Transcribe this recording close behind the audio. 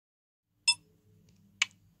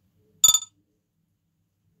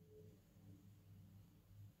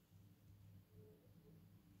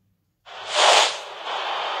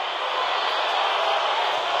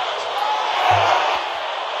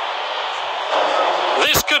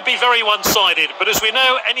could be very one-sided, but as we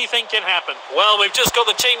know, anything can happen. Well, we've just got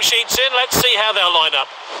the team sheets in. Let's see how they'll line up.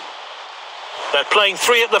 They're playing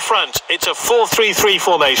three at the front. It's a 4-3-3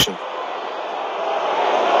 formation.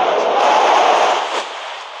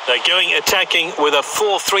 They're going attacking with a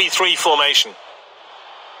 4-3-3 formation.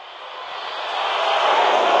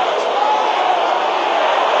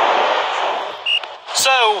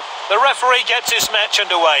 So, the referee gets this match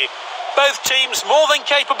underway. Both teams more than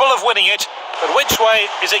capable of winning it, but which way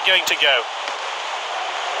is it going to go?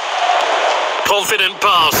 Confident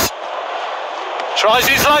pass. Tries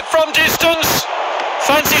his luck from distance.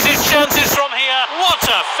 Fancies his chances from here. What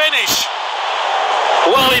a finish!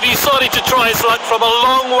 Well, he decided to try his luck from a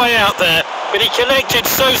long way out there, but he connected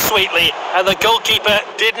so sweetly, and the goalkeeper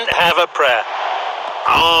didn't have a prayer.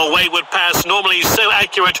 Oh, wayward pass. Normally he's so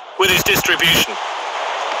accurate with his distribution.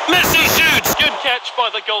 Messi shoots! Good catch by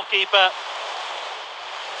the goalkeeper.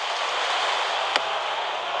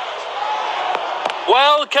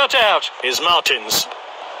 Well cut out is Martins.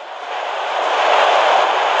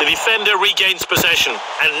 The defender regains possession,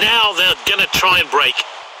 and now they're going to try and break.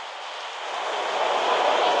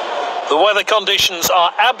 The weather conditions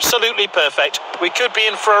are absolutely perfect. We could be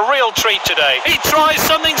in for a real treat today. He tries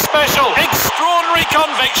something special. Extraordinary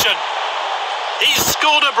conviction. He's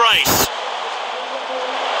scored a brace.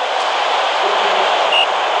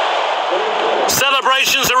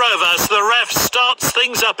 Celebrations are over, so the ref starts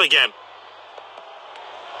things up again.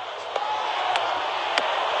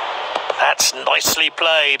 That's nicely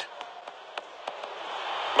played.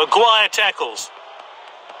 Maguire tackles.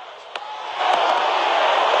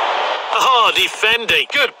 Oh, defending.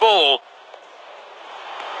 Good ball.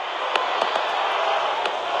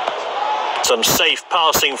 Some safe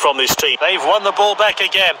passing from this team. They've won the ball back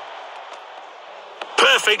again.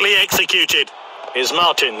 Perfectly executed is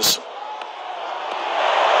Martins.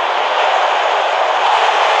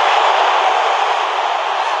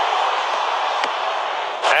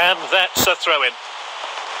 And that's a throw-in.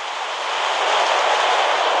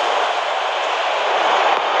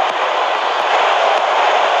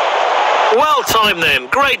 Well timed then.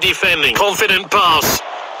 Great defending. Confident pass.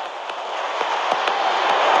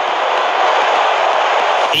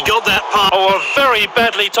 He got that pass. Oh, a very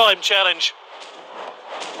badly timed challenge.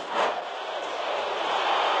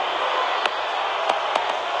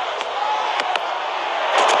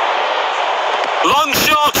 Long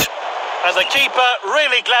shot. And the keeper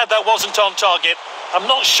really glad that wasn't on target. I'm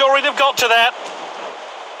not sure he'd have got to that.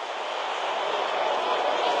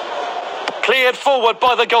 Cleared forward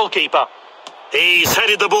by the goalkeeper. He's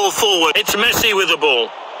headed the ball forward. It's Messi with the ball.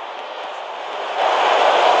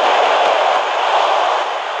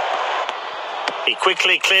 He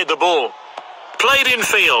quickly cleared the ball. Played in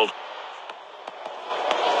field.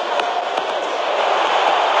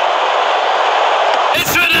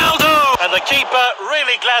 It's Ronaldo! And the keeper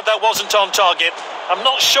really glad that wasn't on target. I'm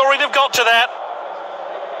not sure he'd have got to that.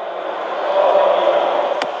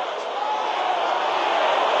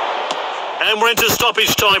 And we're into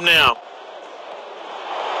stoppage time now.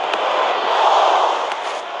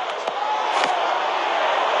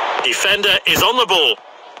 Defender is on the ball.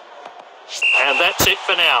 And that's it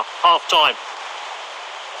for now. Half time.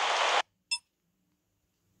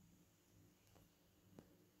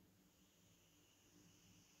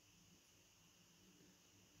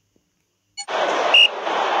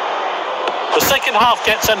 The second half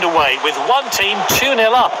gets underway with one team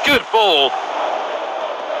 2-0 up. Good ball.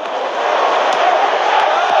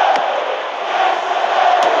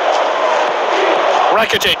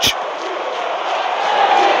 Rakitic.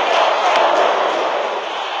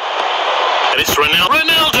 And it's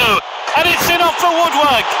Ronaldo. And it's in off the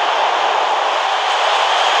woodwork.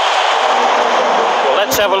 Well,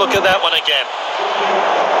 let's have a look at that one again.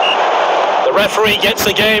 The referee gets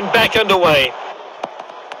the game back underway.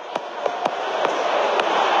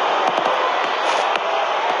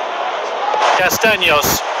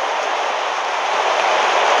 Castaños.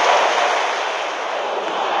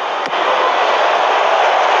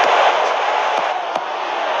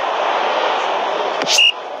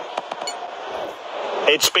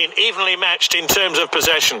 It's been evenly matched in terms of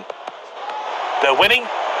possession. They're winning,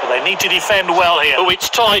 but they need to defend well here. Oh, it's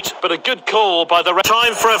tight, but a good call by the...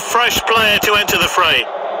 Time for a fresh player to enter the fray.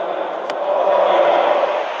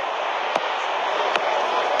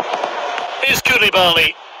 Here's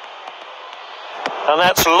Koulibaly. And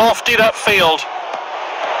that's lofted upfield.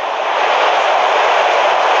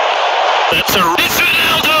 That's a... It's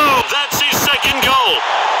Ronaldo! That's his second goal.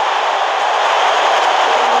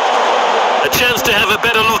 A chance to have a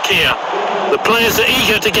better look here. The players are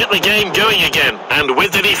eager to get the game going again. And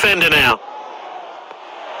with the defender now.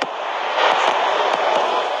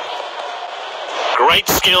 Great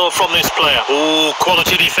skill from this player. Ooh,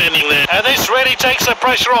 quality defending there. And this really takes the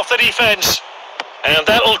pressure off the defence. And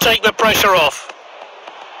that'll take the pressure off.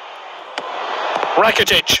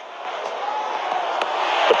 Rakitic.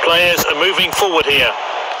 The players are moving forward here.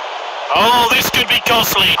 Oh, this could be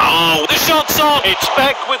costly. Oh, the shot's on. It's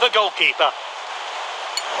back with the goalkeeper.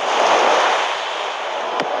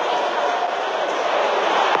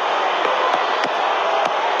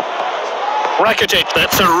 Rakitic,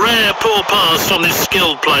 that's a rare poor pass from this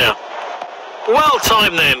skilled player. Well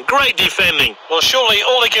timed then, great defending. Well, surely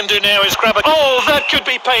all he can do now is grab a... Oh, that could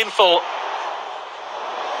be painful.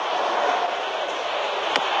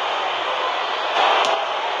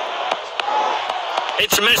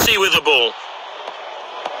 It's Messi with the ball.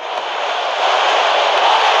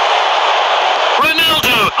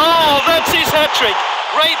 Ronaldo! Oh, that's his hat-trick.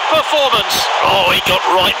 Great performance. Oh, he got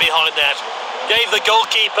right behind that. Gave the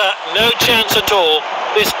goalkeeper no chance at all.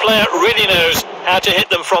 This player really knows how to hit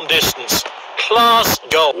them from distance. Class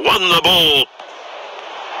goal. Won the ball.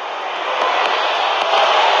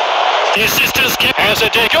 The assistants has a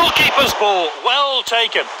goalkeeper's ball. Well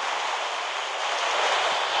taken.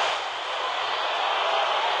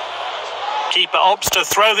 Keeper opts to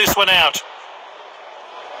throw this one out.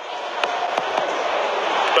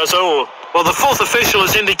 Bazol. Well, the fourth official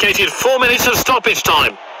has indicated 4 minutes of stoppage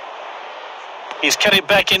time. He's cut it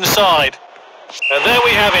back inside. And there we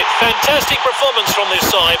have it. Fantastic performance from this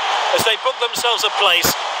side as they book themselves a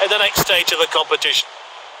place in the next stage of the competition.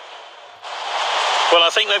 Well, I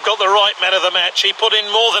think they've got the right man of the match. He put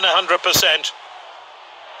in more than 100%.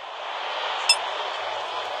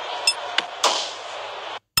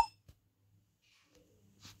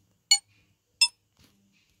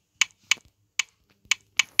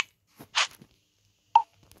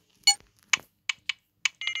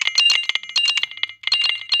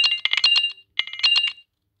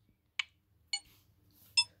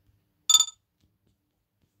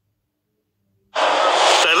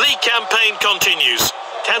 Campaign continues.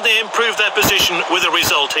 Can they improve their position with a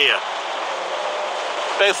result here?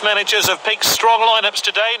 Both managers have picked strong lineups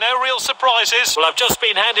today. No real surprises. Well, I've just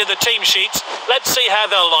been handed the team sheets. Let's see how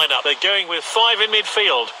they'll line up. They're going with 5 in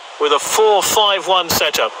midfield with a 4-5-1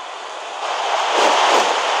 setup.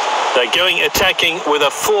 They're going attacking with a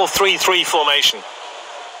 4-3-3 formation.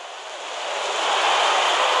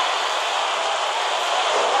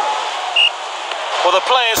 Well, the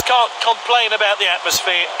players can't complain about the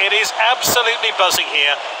atmosphere. It is absolutely buzzing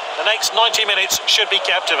here. The next 90 minutes should be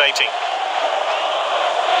captivating.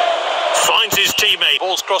 Finds his teammate.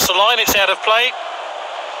 Ball's crossed the line, it's out of play.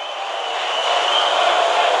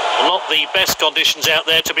 Not the best conditions out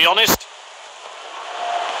there, to be honest.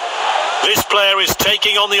 This player is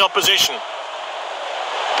taking on the opposition.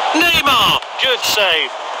 Neymar! Good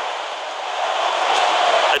save.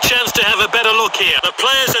 A chance to have a better look here. The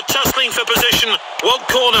players are tussling for position. What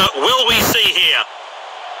corner will we see here?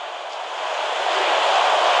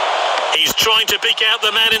 He's trying to pick out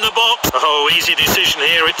the man in the box. Oh, easy decision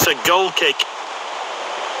here. It's a goal kick.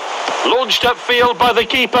 Launched upfield by the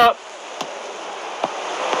keeper.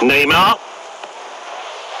 Neymar.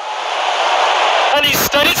 And he's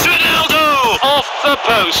stunned. It's Ronaldo! Off the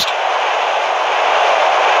post.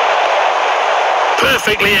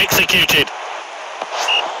 Perfectly executed.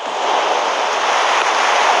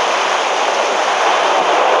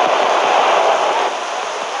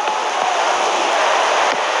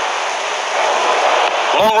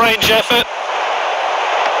 Long-range effort.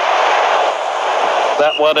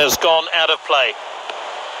 That one has gone out of play.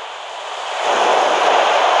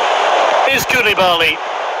 Here's Koulibaly.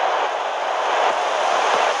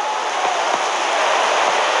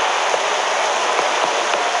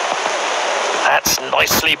 That's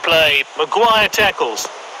nicely played. Maguire tackles.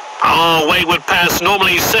 Oh, wayward pass.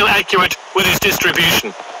 Normally he's so accurate with his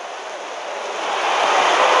distribution.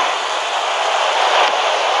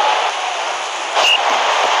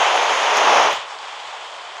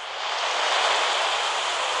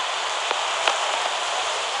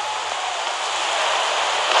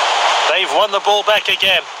 They've won the ball back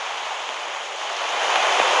again.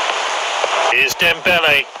 Here's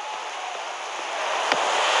Dembele.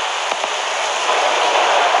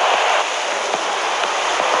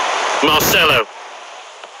 Marcelo.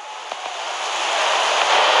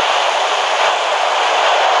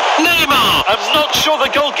 Neymar! I'm not sure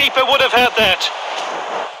the goalkeeper would have had that.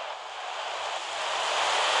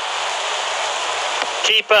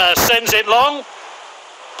 Keeper sends it long.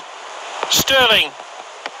 Sterling.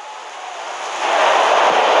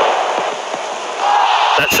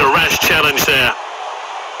 That's a rash challenge there.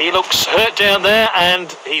 He looks hurt down there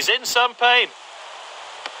and he's in some pain.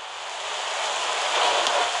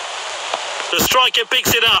 The striker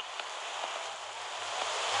picks it up.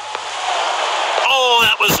 Oh,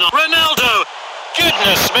 that was not... Ronaldo!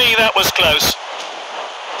 Goodness me, that was close.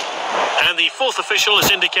 And the fourth official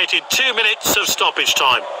has indicated 2 minutes of stoppage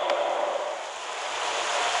time.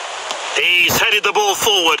 He's headed the ball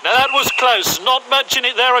forward. Now that was close, not much in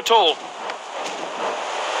it there at all.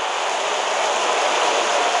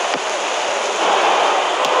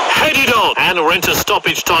 Headed on. And we're into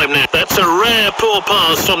stoppage time now. That's a rare poor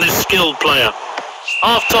pass from this skilled player.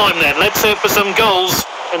 Half time then. Let's hope for some goals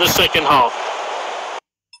in the second half.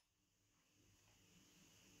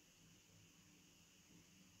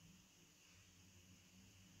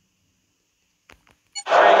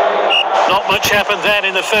 Not much happened then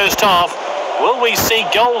in the first half. Will we see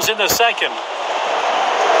goals in the second?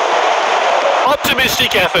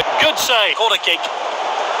 Optimistic effort. Good save. Corner kick.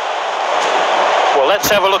 Well, let's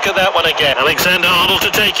have a look at that one again. Alexander-Arnold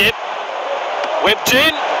to take it. Whipped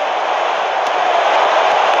in.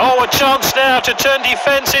 Oh, a chance now to turn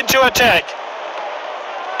defence into attack.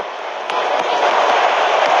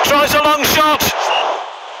 Tries a long shot.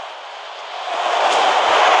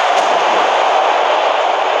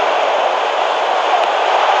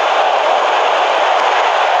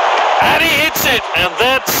 And he hits it. And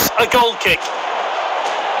that's a goal kick.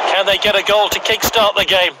 Can they get a goal to kickstart the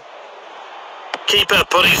game? Keeper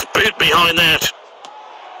put his boot behind that.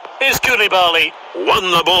 Here's Koulibaly.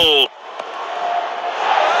 Won the ball.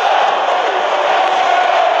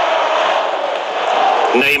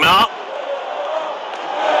 Neymar.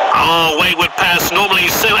 Oh, wayward pass. Normally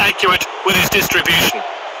he's so accurate with his distribution.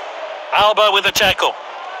 Alba with the tackle.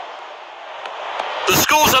 The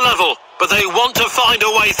scores are level, but they want to find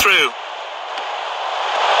a way through.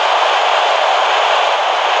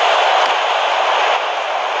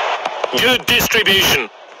 Good distribution.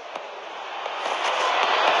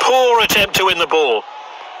 Poor attempt to win the ball.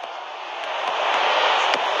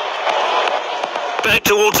 Back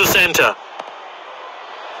towards the centre.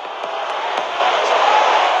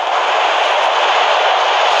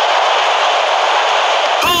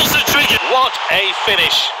 Pulls the trigger. What a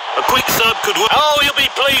finish. A quick sub could work. Oh, he'll be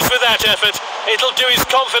pleased with that effort. It'll do his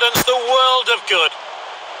confidence the world of good.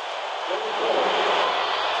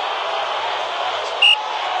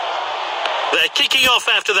 They're kicking off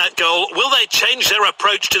after that goal. Will they change their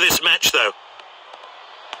approach to this match, though?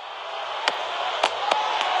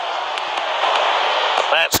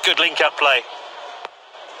 That's good link-up play.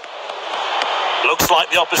 Looks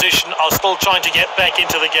like the opposition are still trying to get back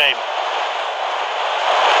into the game.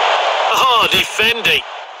 Oh, defending.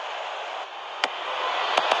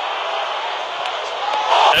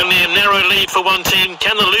 Only a narrow lead for one team.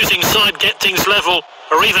 Can the losing side get things level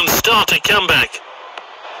or even start a comeback?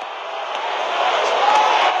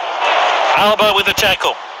 Alba with the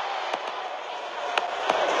tackle.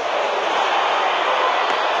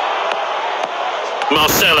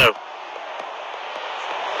 Marcelo.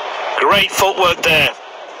 Great footwork there.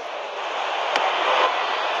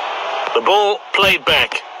 The ball played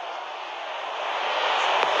back.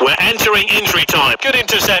 We're entering injury time. Good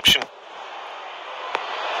interception.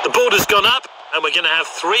 The board has gone up and we're going to have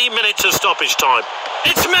 3 minutes of stoppage time.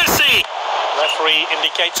 It's Messi! Referee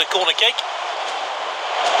indicates a corner kick.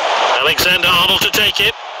 Alexander-Arnold to take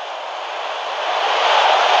it.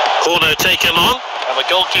 Corner taken on. And the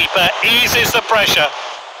goalkeeper eases the pressure.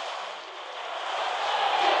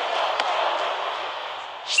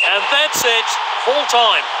 And that's it. Full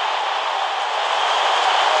time.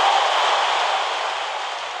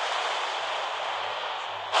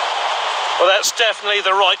 Well, that's definitely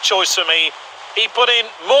the right choice for me. He put in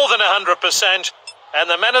more than 100%, and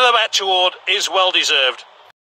the Man of the Match award is well deserved.